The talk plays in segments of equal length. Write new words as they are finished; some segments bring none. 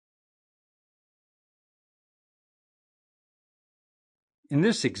In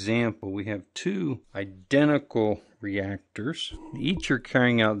this example, we have two identical reactors. Each are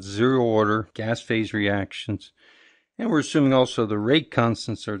carrying out zero-order gas phase reactions, and we're assuming also the rate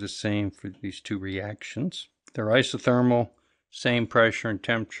constants are the same for these two reactions. They're isothermal, same pressure and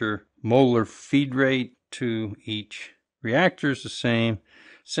temperature. Molar feed rate to each reactor is the same.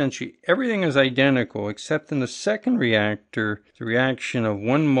 Essentially, everything is identical, except in the second reactor, the reaction of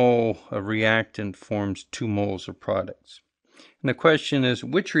 1 mole of reactant forms 2 moles of products. And the question is,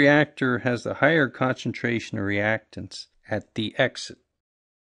 which reactor has the higher concentration of reactants at the exit?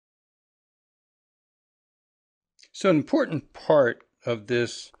 So an important part of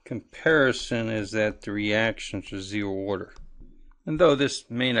this comparison is that the reactions are zero order. And though this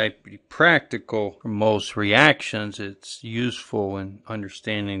may not be practical for most reactions, it's useful in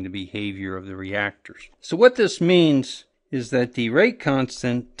understanding the behavior of the reactors. So what this means is that the rate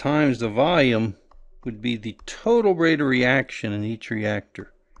constant times the volume would be the total rate of reaction in each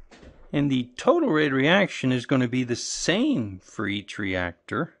reactor. And the total rate of reaction is going to be the same for each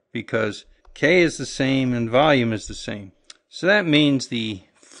reactor because K is the same and volume is the same. So that means the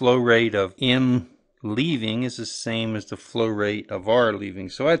flow rate of M leaving is the same as the flow rate of R leaving.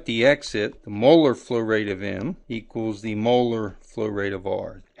 So at the exit, the molar flow rate of M equals the molar flow rate of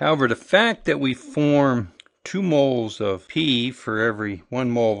R. However, the fact that we form 2 moles of P for every 1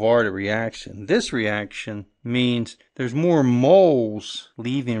 mole of R to reaction, this reaction means there's more moles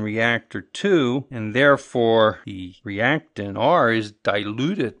leaving reactor 2, and therefore the reactant R is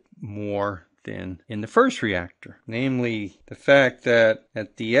diluted more than in the first reactor. Namely, the fact that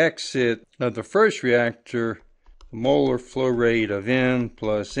at the exit of the first reactor, the molar flow rate of M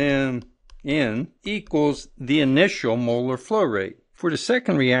plus M N equals the initial molar flow rate. For the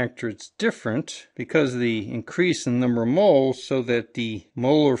second reactor, it's different because of the increase in number of moles, so that the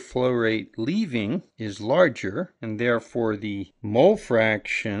molar flow rate leaving is larger, and therefore the mole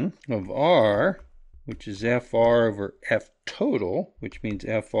fraction of R, which is FR over F total, which means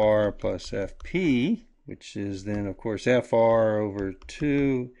FR plus FP, which is then, of course, FR over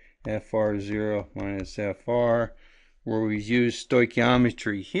 2, FR0 minus FR, where we use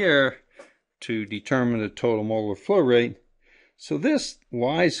stoichiometry here to determine the total molar flow rate. So this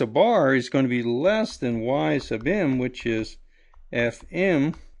Y sub R is going to be less than Y sub M, which is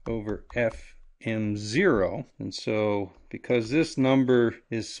Fm over Fm0. And so because this number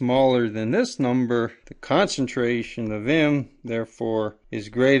is smaller than this number, the concentration of M, therefore, is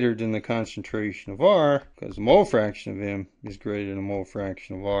greater than the concentration of R, because the mole fraction of M is greater than the mole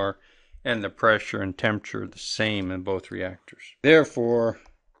fraction of R, and the pressure and temperature are the same in both reactors. Therefore,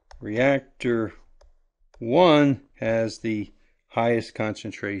 reactor 1 has the highest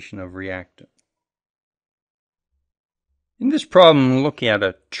concentration of reactant. In this problem, we're looking at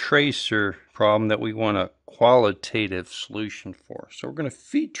a tracer problem that we want a qualitative solution for. So we're going to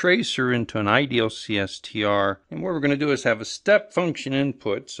feed tracer into an ideal CSTR, and what we're going to do is have a step function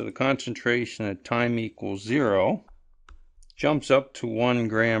input, so the concentration at time equals 0, jumps up to 1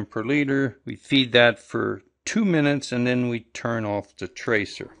 gram per liter. We feed that for 2 minutes, and then we turn off the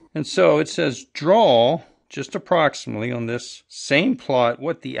tracer. And so it says draw, just approximately on this same plot,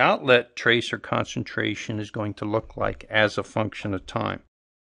 what the outlet tracer concentration is going to look like as a function of time.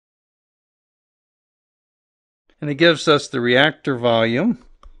 And it gives us the reactor volume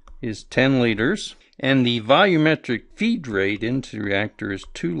is 10 liters, and the volumetric feed rate into the reactor is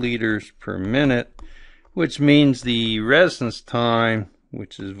 2 liters per minute, which means the residence time,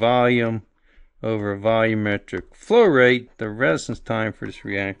 which is volume over volumetric flow rate, the residence time for this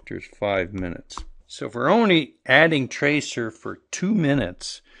reactor is 5 minutes. So if we're only adding tracer for 2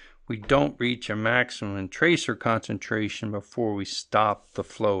 minutes, we don't reach a maximum in tracer concentration before we stop the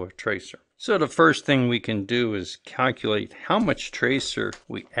flow of tracer. So the first thing we can do is calculate how much tracer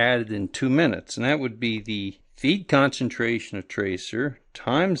we added in 2 minutes, and that would be the feed concentration of tracer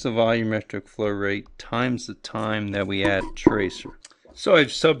times the volumetric flow rate times the time that we add tracer. So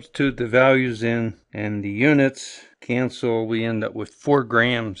I've substituted the values in, and the units cancel. We end up with 4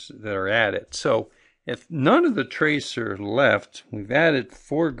 grams that are added. So if none of the tracer left, we've added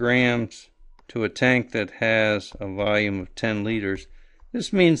 4 grams to a tank that has a volume of 10 liters.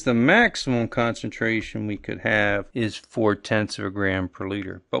 This means the maximum concentration we could have is 0.4 of a gram per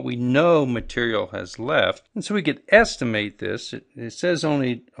liter. But we know material has left, and so we could estimate this. It says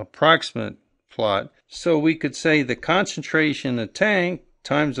only approximate plot. So we could say the concentration in the tank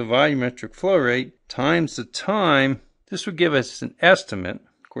times the volumetric flow rate times the time. This would give us an estimate.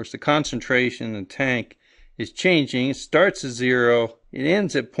 Of course, the concentration in the tank is changing. It starts at 0. It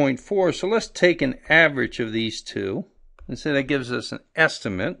ends at 0.4. So let's take an average of these two. And so that gives us an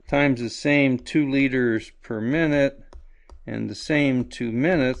estimate times the same 2 liters per minute and the same 2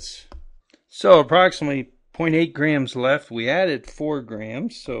 minutes. So approximately 0.8 grams left. We added 4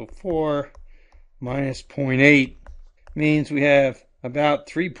 grams, so 4 minus 0.8 means we have about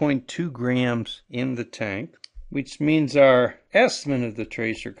 3.2 grams in the tank, which means our estimate of the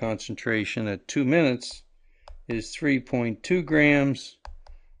tracer concentration at 2 minutes is 3.2 grams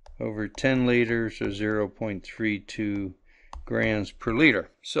over 10 liters, or 0.32 grams per liter.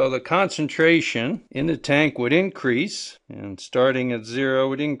 So the concentration in the tank would increase, and starting at 0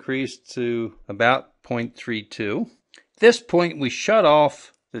 would increase to about 0.32. At this point we shut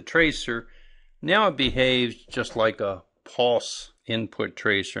off the tracer. Now it behaves just like a pulse input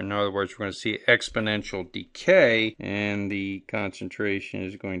tracer. In other words, we're going to see exponential decay, and the concentration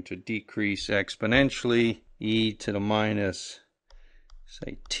is going to decrease exponentially, e to the minus,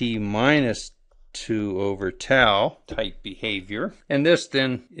 say, t minus 2 over tau type behavior. And this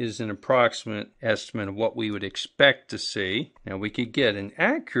then is an approximate estimate of what we would expect to see. Now we could get an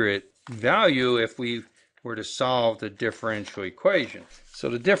accurate value if we were to solve the differential equation. So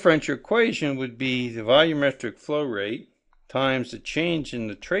the differential equation would be the volumetric flow rate times the change in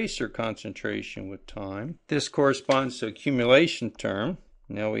the tracer concentration with time. This corresponds to accumulation term.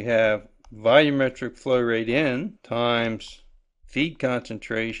 Now we have volumetric flow rate in times feed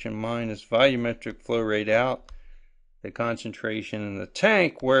concentration minus volumetric flow rate out, the concentration in the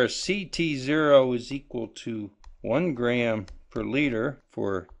tank, where CT0 is equal to 1 gram per liter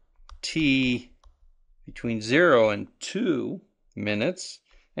for t between 0 and 2 minutes,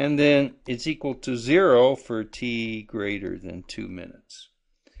 and then it's equal to 0 for t greater than 2 minutes.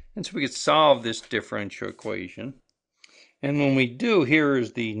 And so we could solve this differential equation. And when we do, here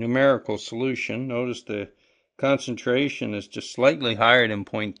is the numerical solution. Notice the concentration is just slightly higher than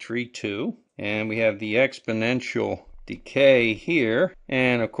 0.32, and we have the exponential decay here,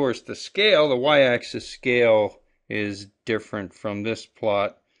 and of course the scale, the y-axis scale, is different from this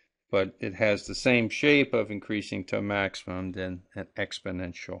plot, but it has the same shape of increasing to a maximum, then an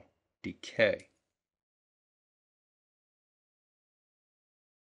exponential decay.